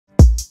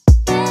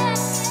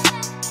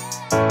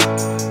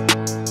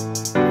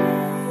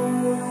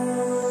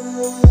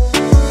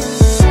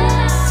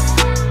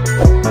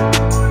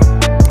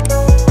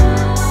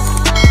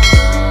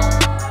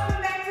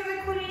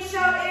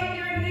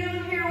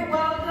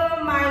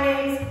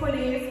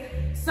Quinnies.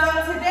 So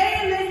today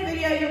in this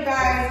video, you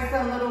guys, it's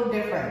a little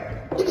different.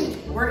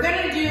 We're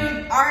gonna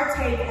do our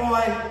take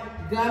on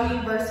Gummy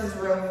versus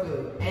Real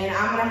Food. And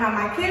I'm gonna have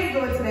my kids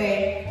do it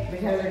today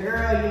because your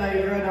girl, you know,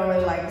 your girl don't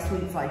really like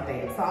sweets like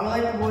that. So I'm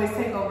gonna let the boys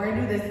take over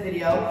and do this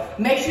video.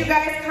 Make sure you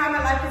guys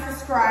comment, like, and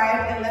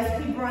subscribe, and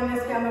let's keep running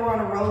this Gummy. We're on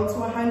a road to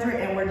 100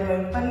 and we're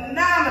doing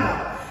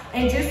phenomenal.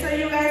 And just so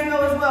you guys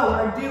know as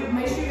well,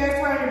 make sure you guys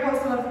turn on your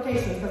post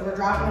notifications because we're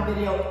dropping a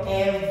video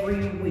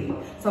every week.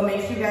 So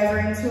make sure you guys are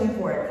in tune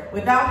for it.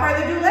 Without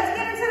further ado, let's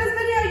get into this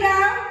video,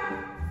 y'all.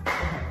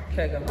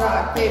 Okay, go.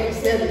 Rock, paper,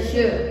 scissors,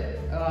 shoot.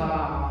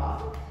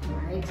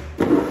 Right.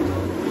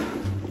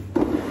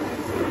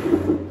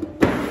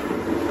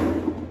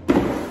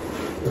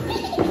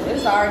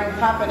 It's already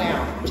popping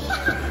out.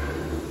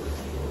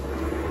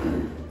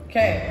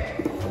 Okay.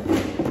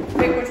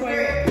 Pick which way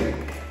you're in.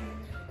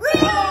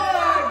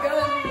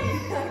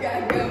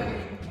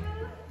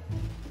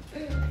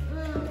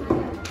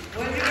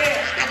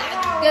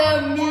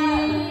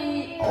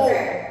 Gummy. Oh,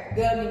 okay.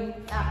 Gummy.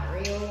 Not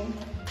real.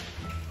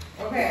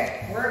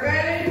 Okay, we're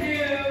gonna do.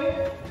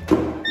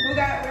 Who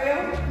got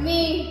real?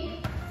 Me.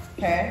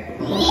 Okay.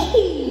 Oh,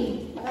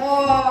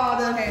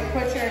 Okay,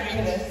 put your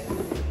into this.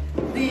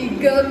 the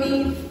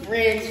gummy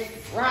French I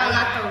fries.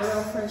 got the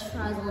real French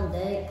fries on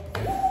deck.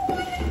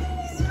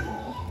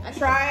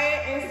 Try it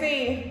and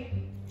see.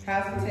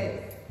 How's it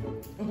taste?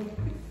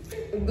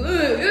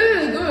 Good.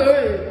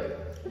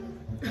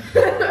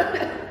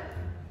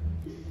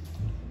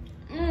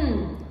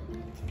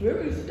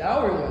 Very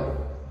sour though.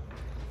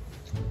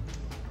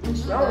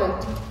 It's sour.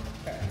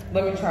 Okay,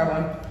 let me try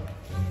one.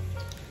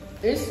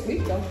 It's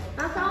sweet though.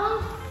 That's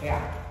all?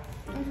 Yeah.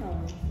 That's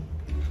all.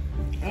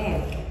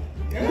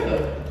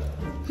 Good.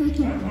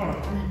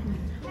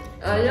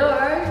 I know,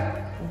 right?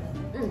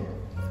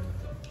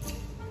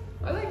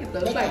 I like it though.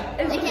 It's like,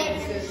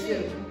 it's good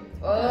shit.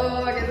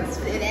 Oh, I got the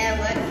spin that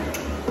one.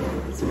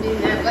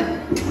 Spin that one.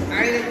 I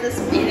get the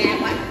spin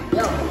that one.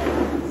 Yo.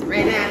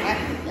 Spin that one.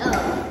 Yo.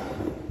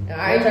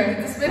 Alright, you get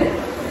to spin it.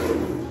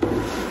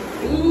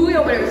 Ooh, we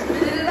over there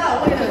spinning it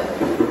out. Look at that.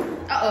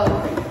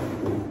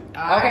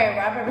 Uh-oh. Okay,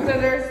 rock, paper,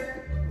 scissors.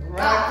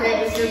 Rock,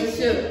 paper, scissors,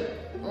 shoot.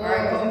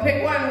 Alright, go and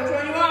pick one. Which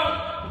one you want?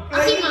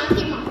 I'll keep mine.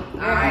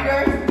 Alright,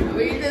 yours.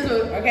 We eat this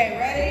one. Okay,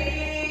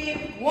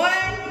 ready? 1,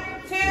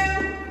 2,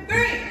 3.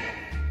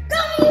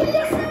 Gummy!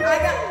 I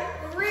got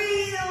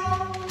real.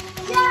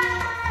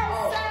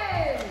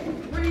 Yes!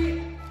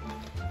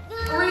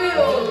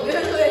 Real.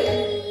 Good.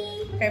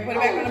 Okay, put it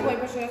back on the plate,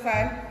 push it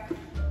aside.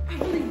 I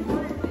really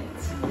wanted that.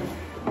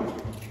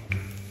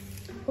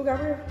 Who got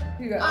real?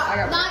 You got, No, I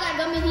got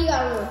Gummy. He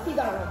got real.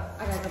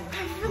 I got Gummy. I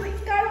really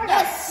got it.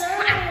 Yes, sir!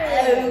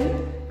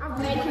 I'm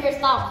ready to hear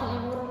stop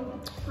playing with him.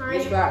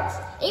 These rocks.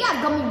 It got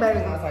gummy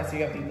bears on. Outside, so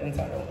you have to eat the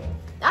inside only.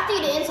 I think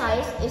the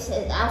inside is the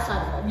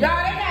outside of it.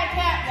 Y'all, they got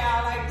cap,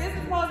 y'all. Like, this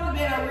is supposed to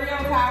be a real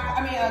taco. I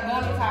mean, a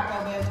gummy taco,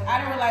 bitch. I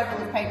didn't realize it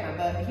was paper,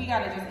 but he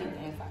gotta just eat the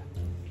inside.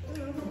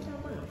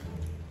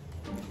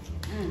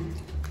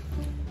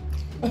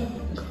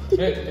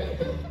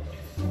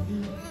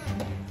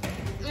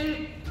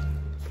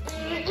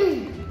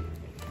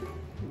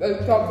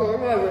 Let's talk to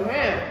another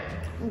man.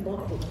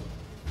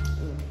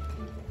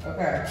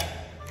 Okay.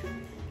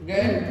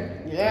 Good?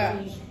 Yeah.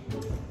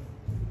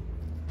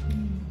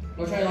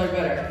 Which one you like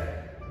better?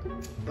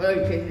 I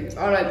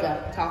like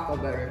that taco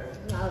better.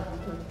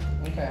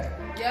 Okay.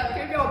 Yep,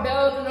 keep your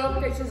bells and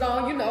notifications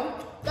on, you know.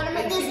 Gotta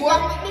make And this see more.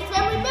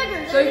 family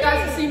bigger. So you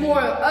guys can see more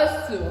of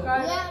us too,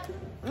 okay? Yeah.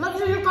 Make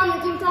sure you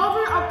comment keep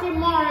talking, I'll keep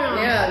more on.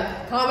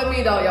 Yeah, comment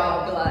me though,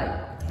 y'all. Be like,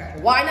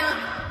 why not?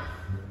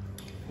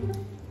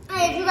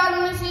 Hey, if you guys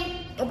want to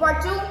see a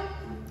part 2,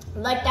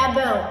 like that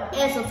bell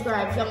and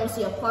subscribe if y'all want to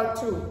see a part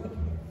 2.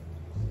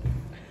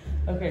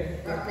 Okay.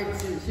 Rock, paper,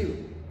 scissors, shoot.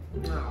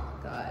 Oh,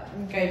 God.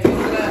 Okay, twist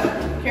it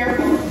up.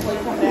 Careful,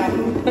 please come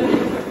down.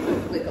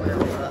 Click on it.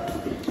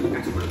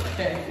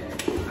 Okay.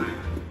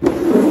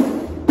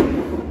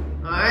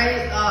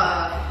 Alright,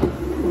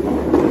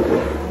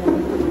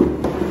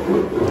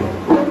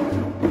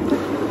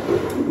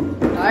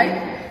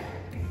 Alright.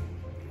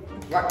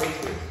 Rock, paper,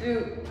 scissors,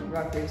 shoot.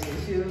 Rock, paper,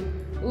 scissors, shoot.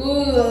 Ooh,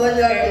 what's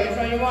that? Okay, which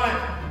one you want?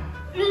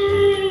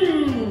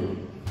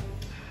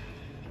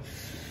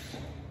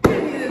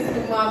 Give me this to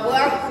my boy.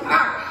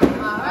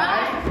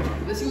 Alright.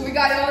 Let's see what we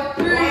got on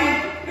 3. 1,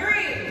 3,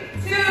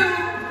 2,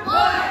 1.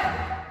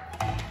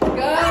 Go.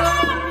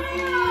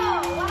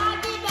 What I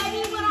did,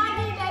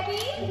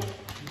 baby?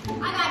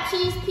 I got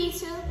cheese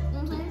pizza. You know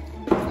what I'm saying?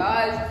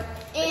 Guys,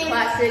 And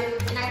classic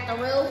And I got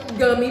the real.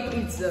 gummy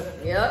pizza.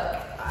 Yep.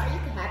 You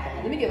can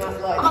have Let me get my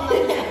slice. Oh, no.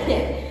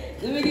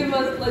 Let me get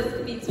my slice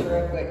of pizza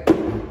real quick.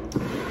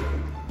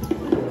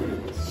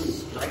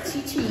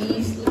 Stretchy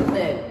cheese. Look at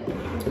that.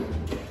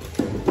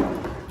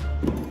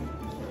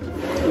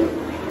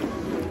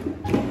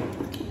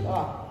 Oh.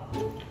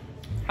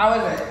 How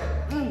is it?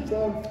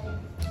 Good.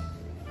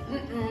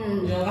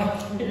 You don't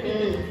like it?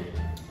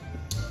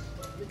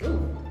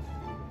 Ooh.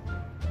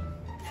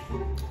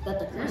 Got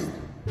the crust.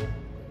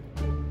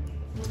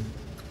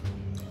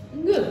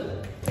 Good.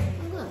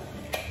 Good.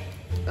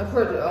 I'm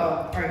pretty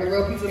the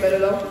real pizza better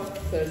though.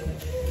 Cause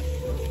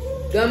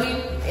gummy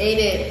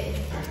ain't it.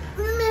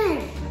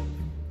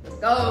 Let's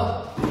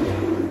go.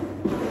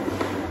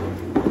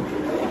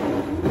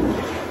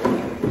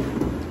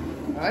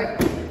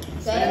 Alright.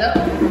 Spin it up.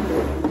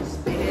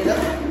 Spin it up.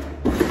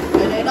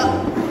 Spin it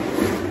up.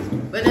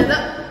 Spin it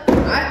up.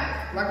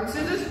 Alright. Rock, paper,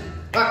 scissors.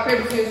 Rock,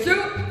 paper, scissors, shoot.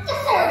 Which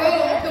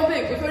one you gonna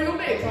pick? Which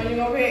one you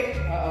gonna pick?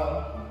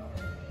 Uh-oh.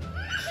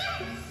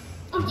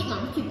 Keep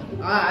on.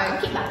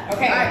 Alright. Keep on.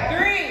 Okay, Alright.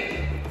 3,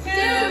 2,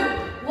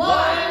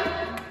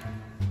 1.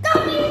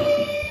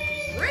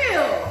 Gummy!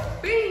 Real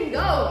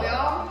bingo,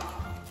 y'all.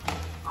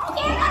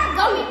 Okay, I got a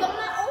gummy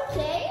donut,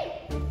 okay.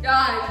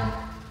 Guys.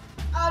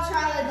 I'll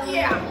try the donut.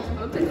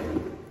 Yeah. Okay.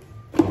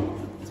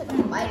 Take a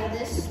bite of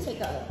this.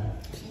 Take a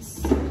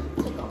piece.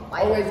 Take a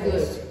bite Always of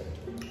this.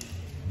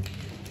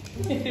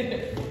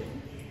 good.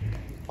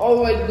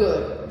 Always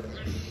good.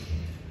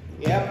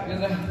 Yep.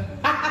 Is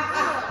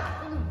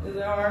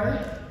it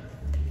alright?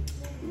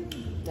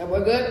 That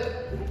was good.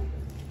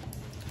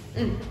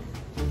 Let me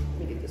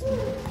get this one.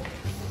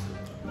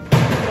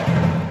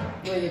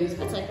 Let me get this one.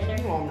 That's like right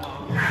there. Oh no.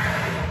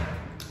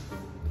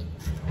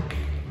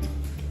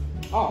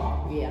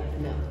 Oh yeah,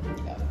 no.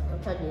 I'm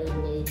touching this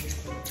knee.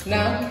 No,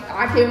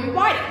 I can't even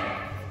bite it.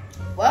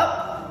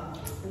 Well,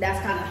 that's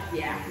kind of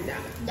yeah. No.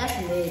 That's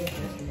mid.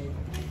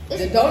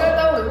 The donut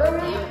though, the real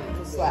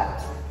one,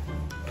 slaps.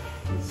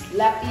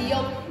 Slappy yo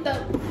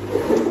though.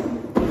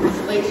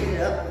 Spice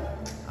it up.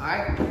 All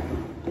right.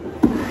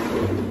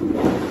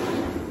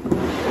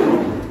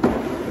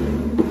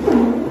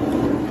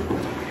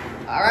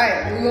 All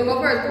right, we gonna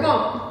go first. Come on.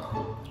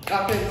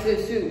 Rock, paper,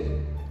 scissors, shoot.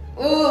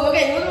 Ooh,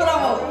 okay. Look what I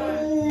want.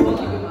 Hold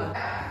on, come on.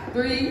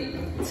 3,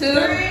 2,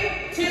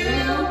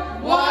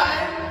 1.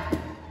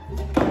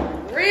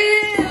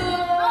 Real.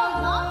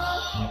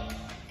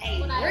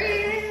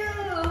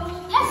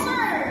 Yes,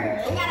 sir.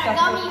 I got a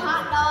gummy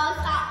hot dog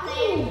top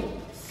thing.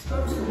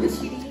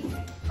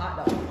 Hot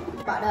dog.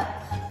 About that.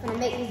 I'm gonna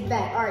make this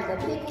back. All right, the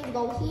pickles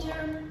go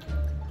here.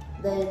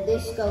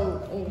 This go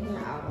in here. I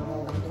don't know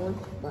what I'm doing,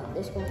 but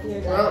this go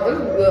here. Well, this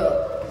is good.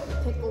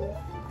 Pickle.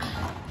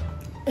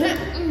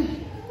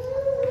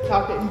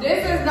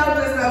 This is no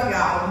good stuff,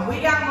 y'all. We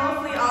got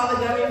mostly all the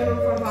gummy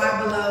fruit from Five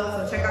Below,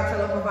 so check out your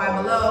local Five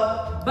Below.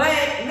 But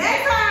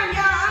next time,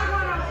 y'all, I'm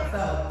going on it.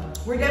 So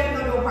we're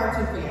definitely gonna do a part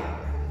 2 for y'all.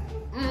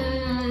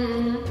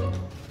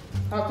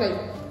 Okay.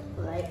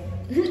 Right.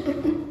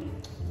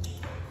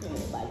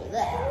 Bite of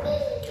that.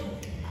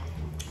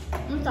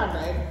 I'm not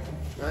bad.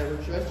 Alright,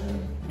 we're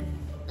stretching.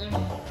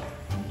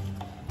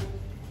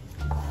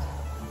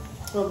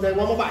 Okay,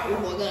 one more bite.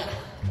 One more good.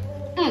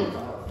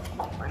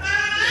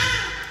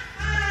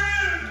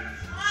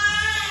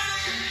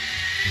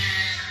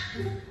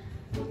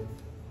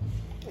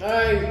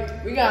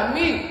 Alright, we got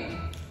meat.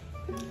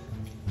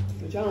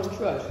 But y'all don't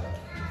trust.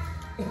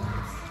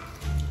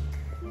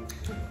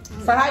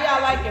 So how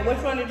y'all like it?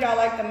 Which one did y'all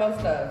like the most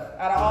of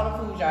out of all the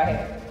foods y'all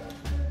had?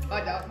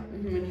 Hot dog.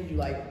 Which one did you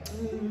like?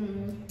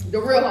 The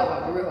real hot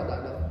dog. The real hot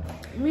dog, though.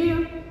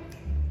 Me.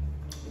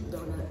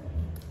 Donut.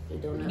 The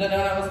donut. The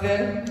donut was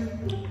good?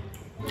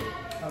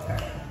 Okay.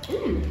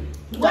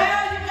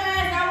 Well, you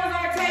guys, that was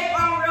our take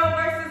on real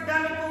versus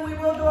gummy food. We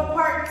will do a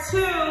part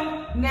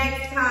 2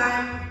 next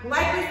time.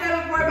 Like we said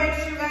before, make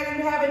sure you guys, if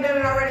you haven't done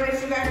it already, make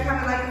sure you guys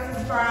comment, like, and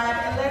subscribe.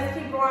 And let's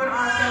keep going on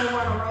our show.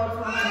 We're on the road to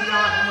 100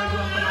 y'all, and we're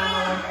doing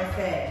phenomenal, like I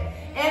said.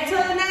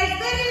 Until the